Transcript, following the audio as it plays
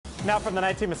Now from the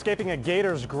night team, escaping a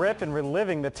gator's grip and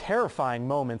reliving the terrifying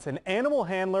moments. An animal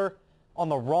handler on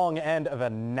the wrong end of a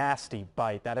nasty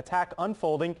bite. That attack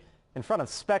unfolding in front of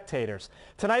spectators.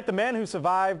 Tonight, the man who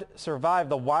survived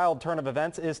the wild turn of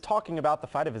events is talking about the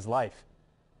fight of his life.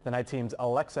 The night team's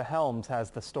Alexa Helms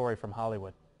has the story from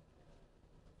Hollywood.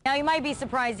 Now, you might be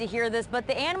surprised to hear this, but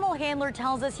the animal handler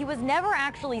tells us he was never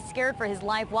actually scared for his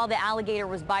life while the alligator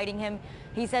was biting him.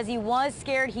 He says he was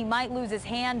scared he might lose his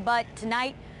hand, but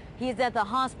tonight he is at the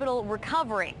hospital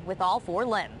recovering with all 4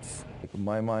 limbs.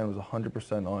 My mind was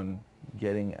 100% on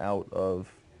getting out of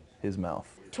his mouth.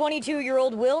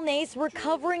 22-year-old Will Nance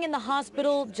recovering in the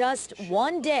hospital just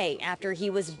 1 day after he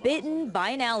was bitten by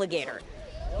an alligator.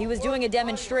 He was doing a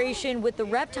demonstration with the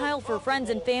reptile for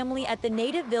friends and family at the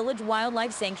Native Village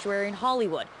Wildlife Sanctuary in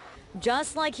Hollywood,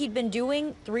 just like he'd been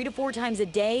doing 3 to 4 times a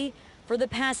day for the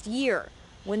past year,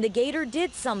 when the gator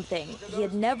did something he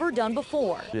had never done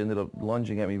before. He ended up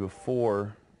lunging at me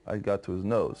before I got to his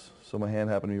nose, so my hand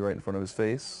happened to be right in front of his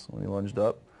face when he lunged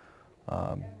up.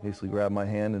 Basically grabbed my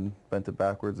hand and bent it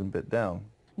backwards and bit down.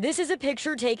 This is a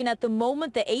picture taken at the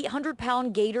moment the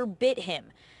 800-pound gator bit him.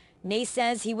 Nance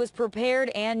says he was prepared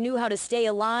and knew how to stay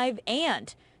alive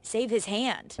and save his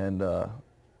hand. And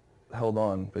held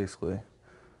on, basically,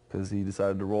 because he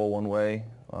decided to roll one way,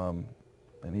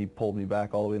 and he pulled me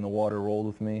back all the way in the water, rolled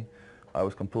with me. I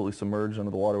was completely submerged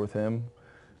under the water with him,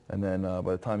 and then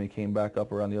by the time he came back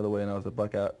up around the other way and I was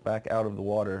back out of the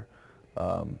water,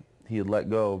 he had let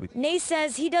go. Nance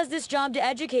says he does this job to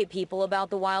educate people about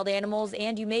the wild animals,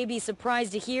 and you may be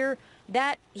surprised to hear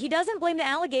that he doesn't blame the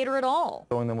alligator at all.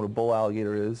 Showing them what a bull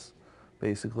alligator is,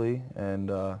 basically, and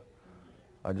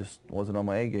I just wasn't on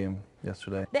my A game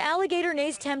yesterday. The alligator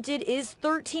Nance tempted is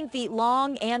 13 feet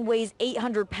long and weighs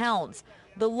 800 pounds,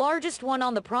 the largest one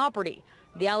on the property.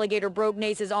 The alligator broke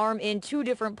Nance's arm in 2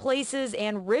 different places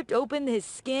and ripped open his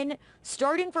skin,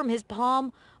 starting from his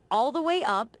palm all the way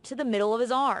up to the middle of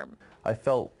his arm. I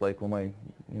felt like when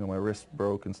my wrist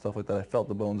broke and stuff like that, I felt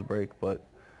the bones break, but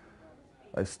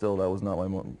that was not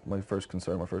my first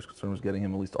concern. My first concern was getting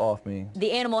him at least off me.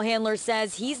 The animal handler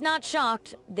says he's not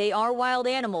shocked. They are wild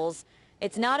animals.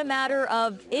 It's not a matter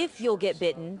of if you'll get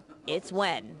bitten, it's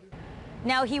when.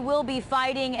 Now, he will be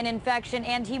fighting an infection,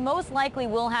 and he most likely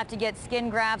will have to get skin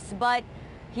grafts, but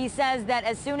he says that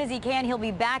as soon as he can, he'll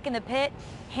be back in the pit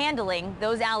handling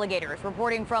those alligators.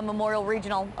 Reporting from Memorial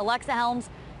Regional, Alexa Helms,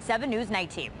 7 News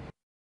Night Team.